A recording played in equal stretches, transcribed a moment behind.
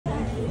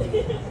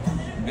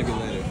Maybe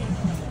later.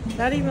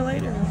 Not even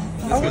later.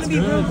 I want to be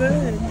real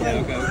good. Yeah,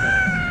 Like, okay.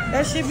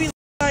 that should be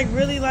like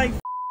really like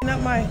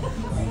up my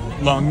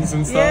Lungs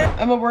and stuff. Yeah,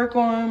 I'm gonna work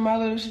on my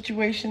little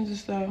situations and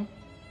stuff.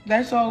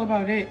 That's all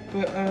about it.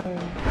 But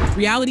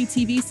reality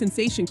TV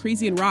sensation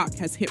Chrisean Rock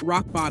has hit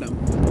rock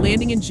bottom,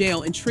 landing in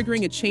jail and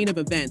triggering a chain of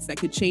events that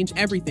could change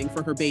everything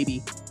for her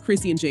baby,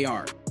 Chrisean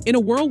Jr. In a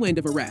whirlwind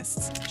of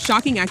arrests,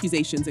 shocking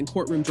accusations, and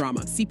courtroom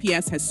drama,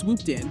 CPS has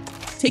swooped in,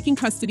 taking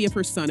custody of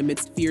her son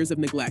amidst fears of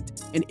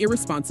neglect and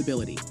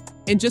irresponsibility.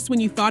 And just when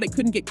you thought it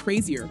couldn't get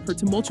crazier, her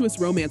tumultuous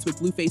romance with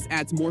Blueface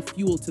adds more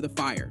fuel to the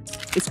fire.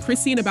 Is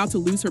Chrisean about to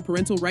lose her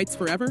parental rights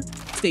forever?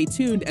 Stay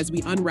tuned as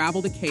we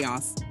unravel the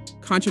chaos,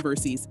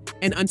 controversies,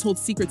 and untold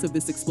secrets of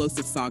this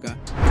explosive saga.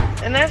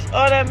 and that's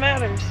all that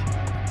matters.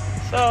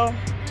 So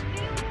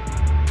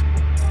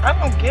I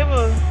don't give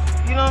a,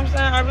 you know what I'm saying?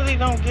 I really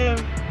don't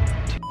give.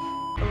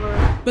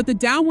 But the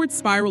downward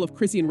spiral of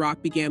Chrisean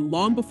Rock began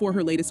long before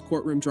her latest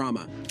courtroom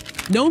drama.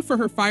 Known for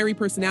her fiery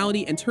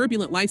personality and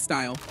turbulent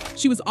lifestyle,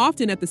 she was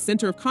often at the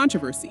center of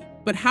controversy.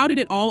 But how did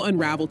it all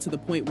unravel to the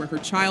point where her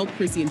child,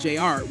 Chrisean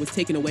Jr, was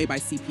taken away by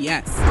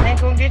CPS?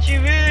 Ain't gonna get you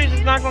views,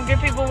 it's not gonna get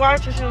people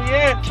watching, so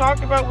yeah,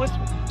 talk about what's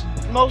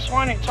most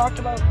wanted, talked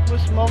about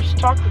what's most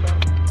talked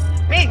about.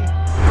 Me.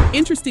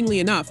 Interestingly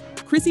enough,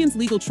 Chrisean's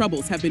legal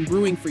troubles have been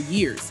brewing for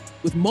years,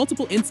 with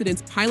multiple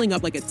incidents piling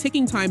up like a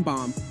ticking time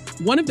bomb.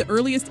 One of the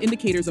earliest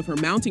indicators of her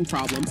mounting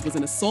problems was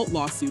an assault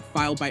lawsuit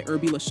filed by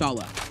Irby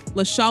Lashala.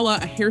 Lashala,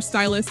 a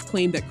hairstylist,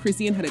 claimed that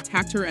Chrisean had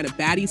attacked her at a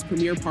Baddies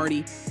premiere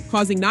party,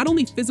 causing not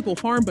only physical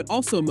harm but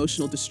also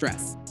emotional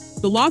distress.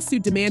 The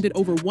lawsuit demanded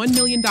over $1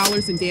 million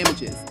in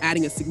damages,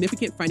 adding a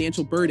significant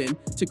financial burden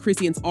to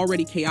Chrisean's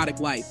already chaotic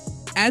life.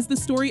 As the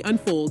story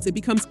unfolds, it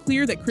becomes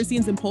clear that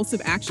Chrisean's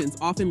impulsive actions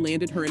often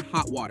landed her in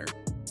hot water.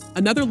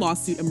 Another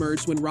lawsuit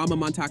emerged when Rama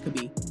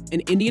Montakabi,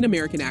 an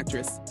Indian-American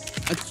actress,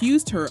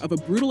 accused her of a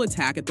brutal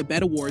attack at the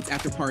BET Awards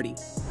after party.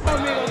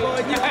 Oh,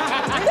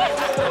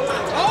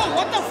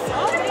 what the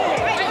fuck?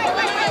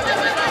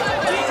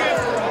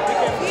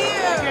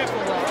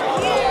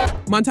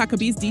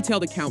 Montakabi's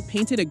detailed account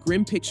painted a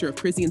grim picture of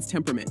Chrisean's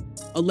temperament,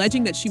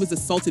 alleging that she was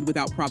assaulted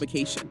without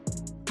provocation.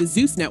 The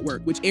Zeus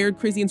Network, which aired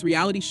Chrisean's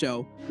reality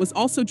show, was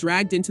also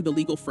dragged into the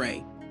legal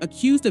fray,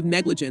 accused of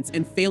negligence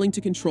and failing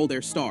to control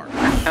their star.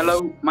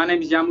 Hello, my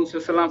name is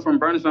Yamusa Salam from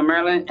Burnsville,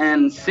 Maryland,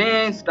 and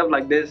seeing stuff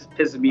like this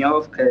pisses me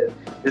off because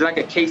it's like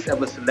a case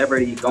of a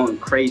celebrity going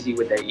crazy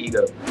with their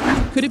ego.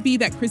 Could it be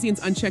that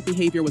Chrisean's unchecked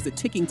behavior was a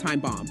ticking time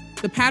bomb?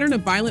 The pattern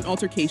of violent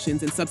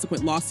altercations and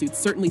subsequent lawsuits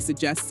certainly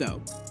suggests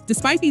so.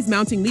 Despite these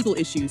mounting legal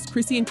issues,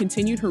 Chrisean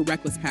continued her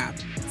reckless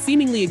path,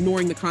 seemingly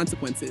ignoring the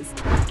consequences.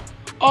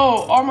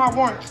 Oh, all my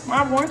warrants.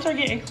 My warrants are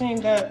getting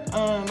cleaned up.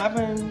 I've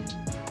been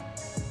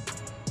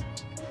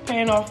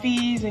paying off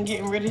fees and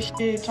getting rid of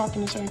shit,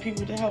 talking to certain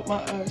people to help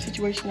my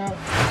situation out.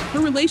 Her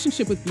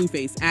relationship with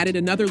Blueface added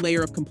another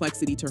layer of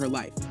complexity to her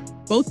life.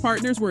 Both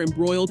partners were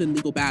embroiled in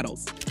legal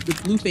battles,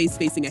 with Blueface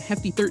facing a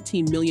hefty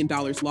 $13 million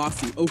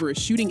lawsuit over a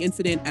shooting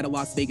incident at a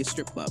Las Vegas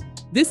strip club.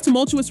 This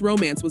tumultuous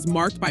romance was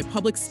marked by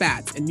public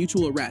spats and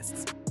mutual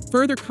arrests,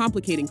 further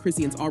complicating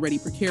Chrisean's already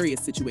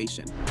precarious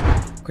situation.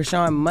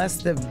 Chrisean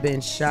must have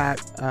been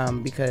shocked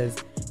because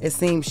it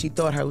seems she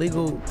thought her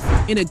legal...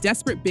 In a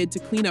desperate bid to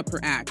clean up her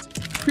act,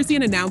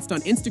 Chrisean announced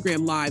on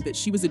Instagram Live that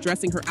she was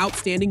addressing her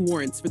outstanding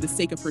warrants for the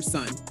sake of her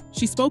son.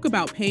 She spoke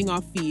about paying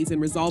off fees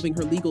and resolving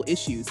her legal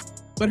issues,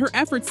 but her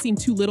efforts seemed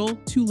too little,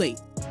 too late.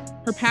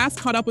 Her past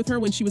caught up with her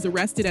when she was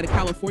arrested at a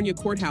California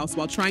courthouse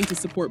while trying to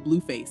support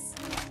Blueface.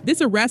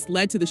 This arrest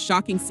led to the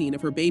shocking scene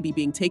of her baby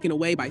being taken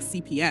away by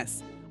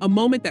CPS, a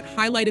moment that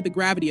highlighted the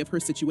gravity of her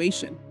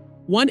situation.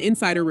 One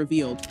insider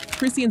revealed,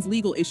 Chrisean's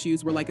legal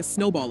issues were like a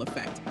snowball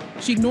effect.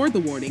 She ignored the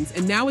warnings,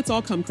 and now it's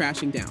all come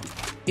crashing down.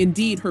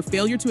 Indeed, her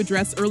failure to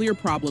address earlier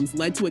problems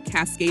led to a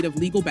cascade of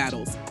legal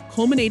battles,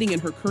 culminating in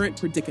her current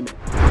predicament.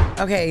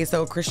 Okay,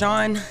 so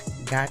Chrisean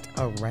got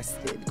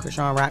arrested.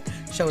 Chrisean Rock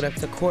showed up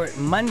to court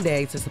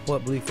Monday to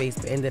support Blueface,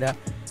 but ended up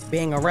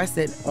being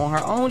arrested on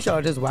her own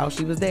charges while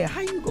she was there.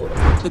 How you go to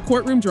that? The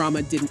courtroom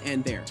drama didn't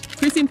end there.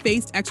 Chrisean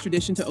faced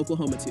extradition to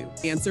Oklahoma to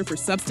answer for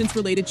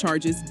substance-related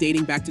charges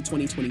dating back to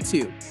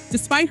 2022.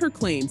 Despite her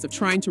claims of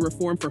trying to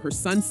reform for her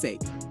son's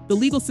sake, the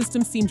legal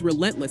system seemed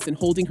relentless in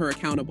holding her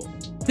accountable.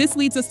 This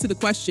leads us to the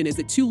question, is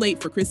it too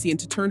late for Chrisean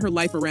to turn her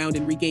life around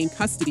and regain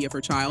custody of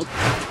her child?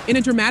 In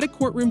a dramatic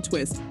courtroom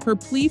twist, her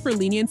plea for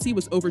leniency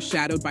was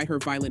overshadowed by her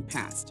violent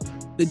past.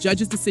 The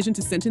judge's decision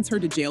to sentence her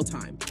to jail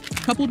time,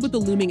 coupled with the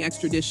looming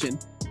extradition,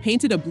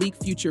 painted a bleak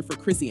future for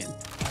Chrisean.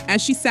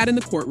 As she sat in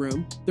the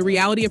courtroom, the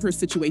reality of her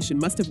situation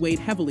must have weighed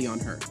heavily on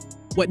her.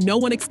 What no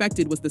one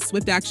expected was the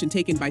swift action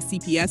taken by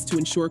CPS to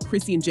ensure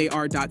Chrisean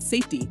Jr.'s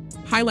safety,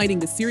 highlighting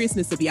the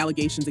seriousness of the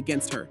allegations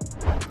against her.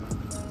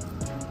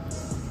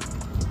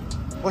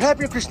 What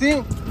happened,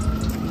 Christine?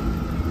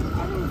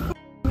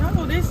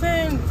 No, they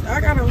saying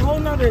I got a whole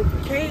nother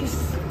case.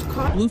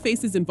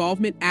 Blueface's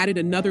involvement added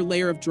another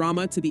layer of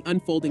drama to the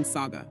unfolding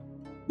saga.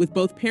 With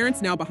both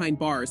parents now behind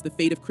bars, the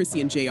fate of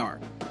Chrisean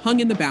Jr. hung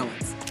in the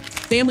balance.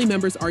 Family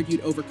members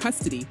argued over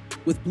custody,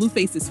 with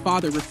Blueface's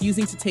father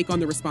refusing to take on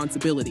the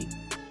responsibility.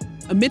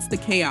 Amidst the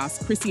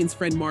chaos, Chrisean's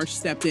friend Marsh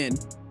stepped in,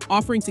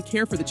 offering to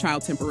care for the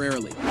child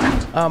temporarily.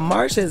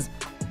 Marsh is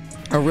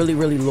a really,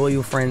 really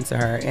loyal friend to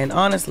her, and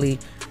honestly,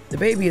 the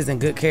baby is in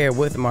good care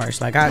with Marsh.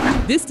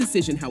 This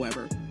decision,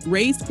 however,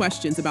 raised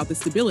questions about the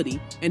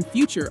stability and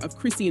future of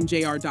Chrisean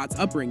Jr.'s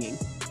upbringing.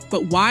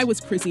 But why was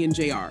Chrisean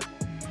Jr.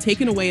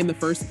 taken away in the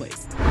first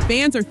place?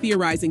 Fans are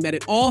theorizing that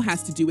it all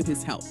has to do with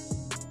his health.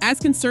 As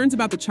concerns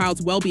about the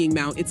child's well-being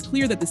mount, it's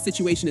clear that the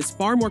situation is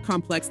far more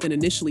complex than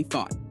initially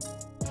thought.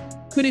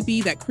 Could it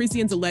be that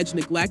Chrisean's alleged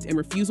neglect and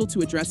refusal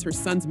to address her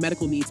son's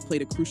medical needs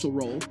played a crucial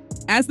role?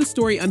 As the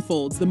story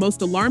unfolds, the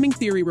most alarming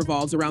theory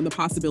revolves around the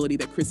possibility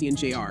that Chrisean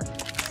Jr.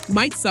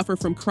 might suffer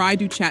from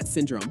cry-do-chat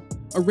syndrome,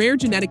 a rare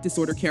genetic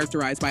disorder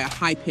characterized by a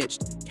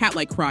high-pitched,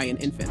 cat-like cry in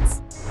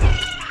infants.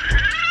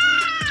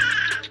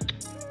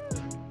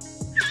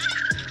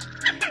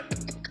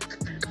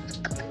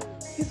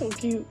 He's so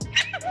cute.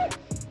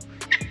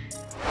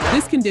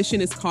 This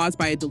condition is caused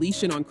by a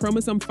deletion on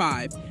chromosome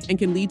 5 and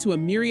can lead to a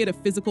myriad of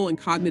physical and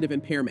cognitive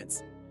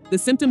impairments. The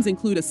symptoms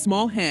include a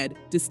small head,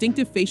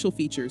 distinctive facial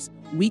features,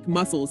 weak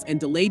muscles, and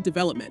delayed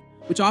development,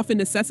 which often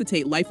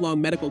necessitate lifelong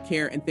medical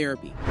care and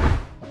therapy.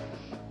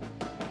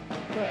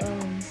 But,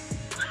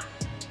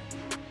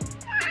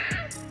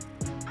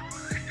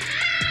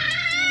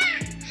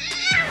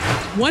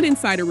 One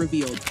insider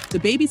revealed the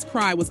baby's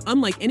cry was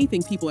unlike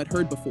anything people had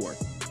heard before.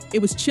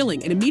 It was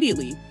chilling, and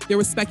immediately there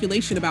was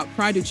speculation about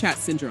cry-do-chat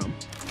syndrome.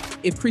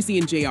 If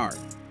Chrisean Jr.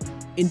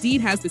 indeed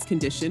has this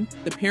condition,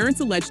 the parents'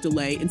 alleged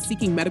delay in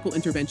seeking medical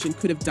intervention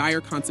could have dire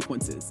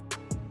consequences.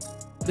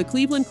 The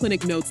Cleveland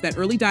Clinic notes that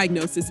early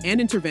diagnosis and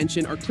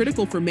intervention are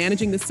critical for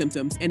managing the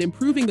symptoms and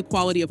improving the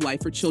quality of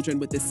life for children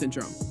with this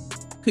syndrome.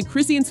 Could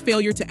Chrisean's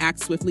failure to act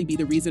swiftly be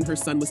the reason her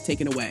son was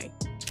taken away?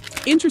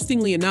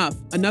 Interestingly enough,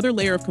 another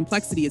layer of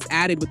complexity is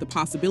added with the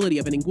possibility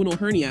of an inguinal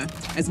hernia,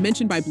 as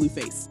mentioned by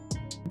Blueface.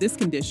 This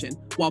condition,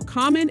 while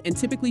common and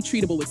typically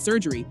treatable with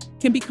surgery,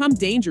 can become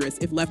dangerous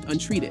if left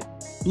untreated.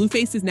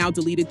 Blueface's now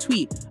deleted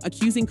tweet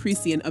accusing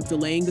Chrisean of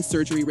delaying the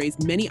surgery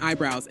raised many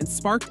eyebrows and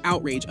sparked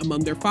outrage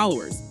among their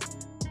followers.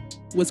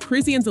 Was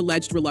Chrisean's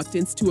alleged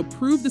reluctance to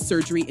approve the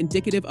surgery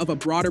indicative of a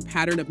broader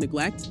pattern of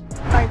neglect?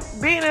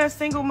 like, being a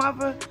single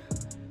mother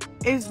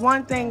is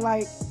one thing.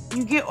 Like,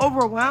 you get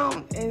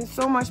overwhelmed and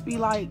so much be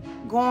like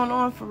going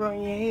on for real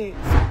in your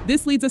head.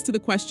 This leads us to the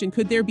question,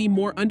 could there be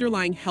more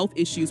underlying health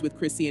issues with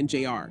Chrisean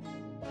Jr.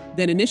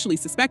 than initially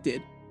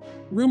suspected?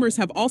 Rumors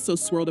have also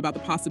swirled about the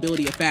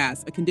possibility of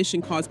FAS, a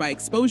condition caused by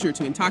exposure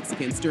to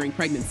intoxicants during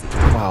pregnancy.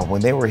 Wow,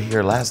 when they were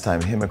here last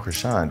time, him and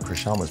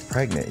Chrisean was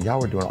pregnant. Y'all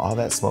were doing all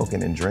that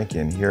smoking and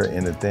drinking here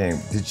in the thing.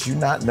 Did you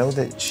not know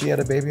that she had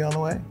a baby on the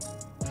way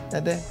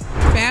that day?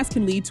 FAS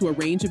can lead to a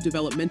range of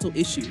developmental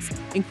issues,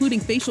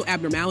 including facial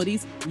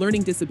abnormalities,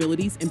 learning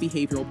disabilities, and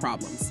behavioral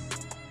problems.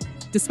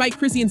 Despite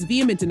Chrisean's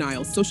vehement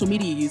denials, social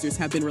media users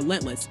have been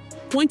relentless,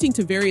 pointing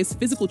to various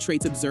physical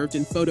traits observed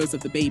in photos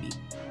of the baby.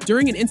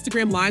 During an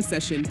Instagram live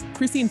session,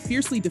 Chrisean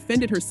fiercely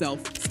defended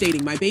herself,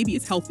 stating, "My baby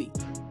is healthy.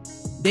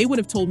 They would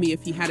have told me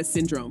if he had a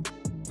syndrome.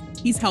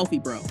 He's healthy,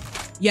 bro."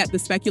 Yet the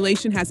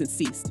speculation hasn't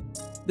ceased.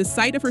 The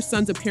sight of her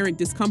son's apparent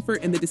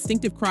discomfort and the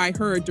distinctive cry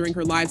heard during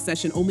her live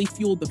session only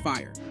fueled the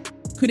fire.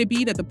 Could it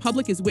be that the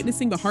public is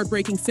witnessing the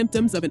heartbreaking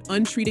symptoms of an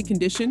untreated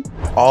condition?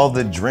 All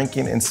the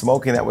drinking and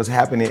smoking that was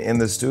happening in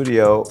the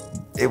studio,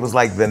 it was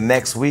like the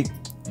next week,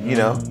 you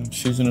know?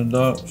 She's an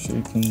adult, she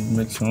can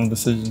make her own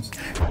decisions.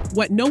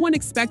 What no one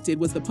expected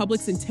was the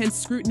public's intense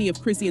scrutiny of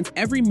Chrisean's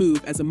every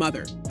move as a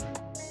mother.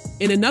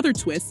 In another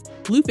twist,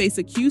 Blueface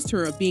accused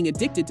her of being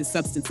addicted to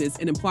substances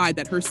and implied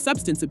that her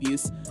substance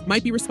abuse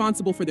might be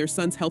responsible for their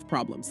son's health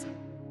problems.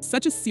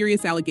 Such a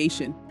serious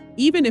allegation,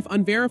 even if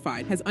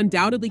unverified, has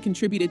undoubtedly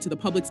contributed to the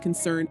public's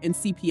concern and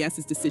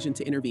CPS's decision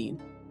to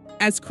intervene.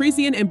 As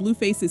Chrisean and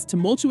Blueface's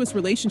tumultuous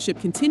relationship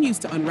continues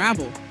to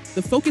unravel,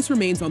 the focus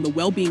remains on the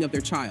well-being of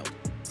their child.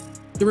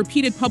 The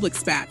repeated public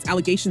spats,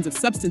 allegations of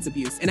substance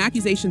abuse, and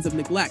accusations of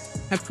neglect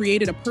have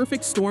created a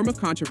perfect storm of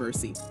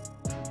controversy.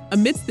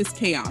 Amidst this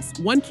chaos,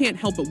 one can't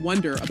help but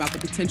wonder about the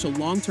potential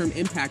long-term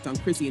impact on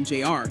Chrisean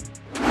Jr.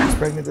 She was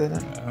pregnant that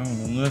night? I don't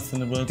know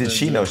nothing about that. Did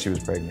she girl. know she was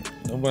pregnant?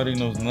 Nobody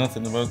knows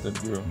nothing about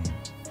that girl.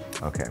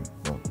 Okay,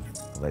 well,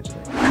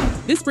 allegedly.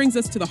 This brings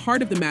us to the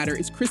heart of the matter.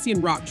 Is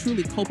Chrisean Rock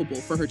truly culpable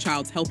for her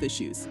child's health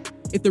issues?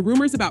 If the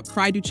rumors about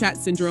cry-do-chat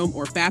syndrome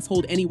or FAS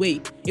hold any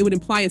weight, it would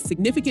imply a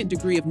significant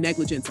degree of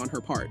negligence on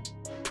her part.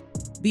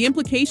 The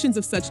implications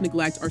of such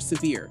neglect are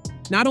severe,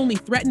 not only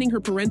threatening her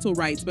parental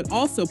rights, but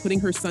also putting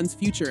her son's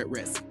future at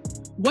risk.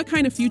 What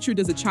kind of future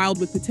does a child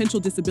with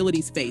potential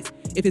disabilities face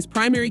if his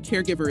primary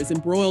caregiver is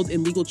embroiled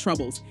in legal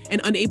troubles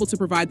and unable to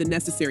provide the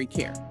necessary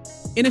care?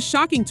 In a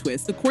shocking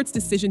twist, the court's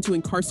decision to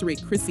incarcerate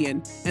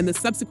Chrisean and the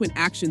subsequent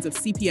actions of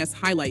CPS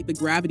highlight the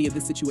gravity of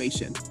the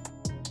situation.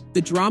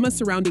 The drama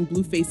surrounding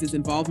Blueface's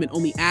involvement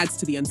only adds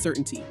to the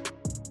uncertainty.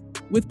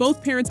 With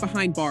both parents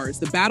behind bars,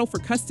 the battle for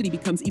custody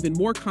becomes even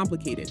more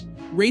complicated,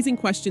 raising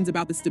questions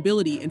about the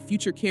stability and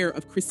future care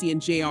of Chrisean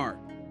Jr.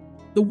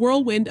 The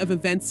whirlwind of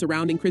events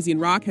surrounding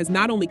Chrisean Rock has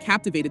not only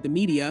captivated the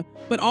media,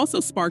 but also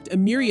sparked a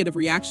myriad of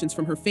reactions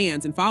from her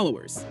fans and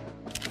followers.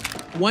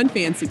 One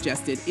fan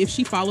suggested if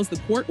she follows the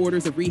court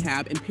orders of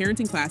rehab and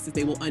parenting classes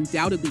they will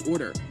undoubtedly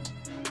order,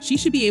 she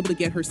should be able to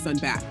get her son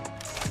back.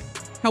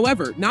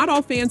 However, not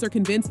all fans are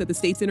convinced that the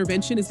state's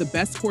intervention is the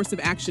best course of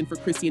action for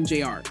Chrisean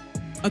Jr.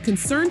 A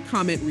concerned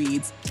comment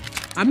reads,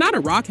 "I'm not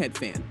a Rockhead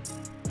fan,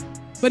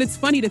 but it's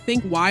funny to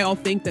think why all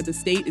think that the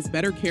state is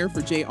better care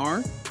for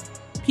JR.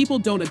 People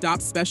don't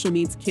adopt special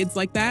needs kids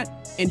like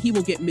that, and he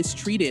will get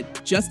mistreated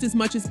just as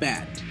much as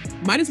bad.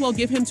 Might as well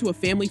give him to a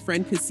family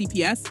friend because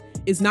CPS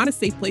is not a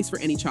safe place for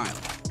any child."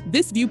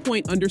 This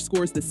viewpoint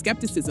underscores the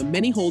skepticism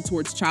many hold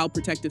towards Child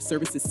Protective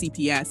Services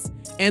CPS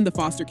and the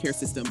foster care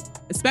system,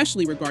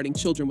 especially regarding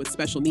children with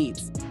special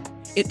needs.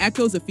 It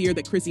echoes a fear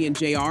that Chrisean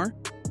Jr.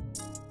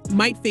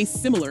 might face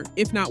similar,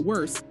 if not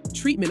worse,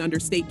 treatment under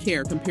state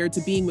care compared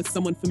to being with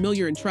someone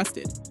familiar and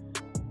trusted.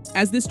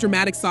 As this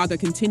dramatic saga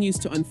continues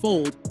to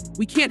unfold,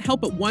 we can't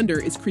help but wonder,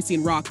 is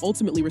Chrisean Rock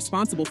ultimately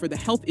responsible for the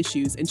health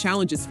issues and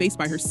challenges faced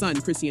by her son,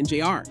 Chrisean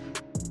Jr.?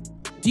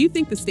 Do you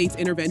think the state's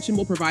intervention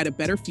will provide a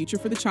better future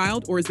for the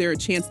child, or is there a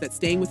chance that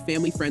staying with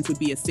family friends would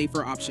be a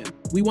safer option?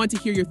 We want to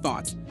hear your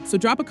thoughts, so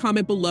drop a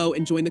comment below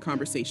and join the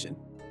conversation.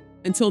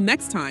 Until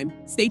next time,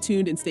 stay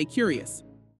tuned and stay curious.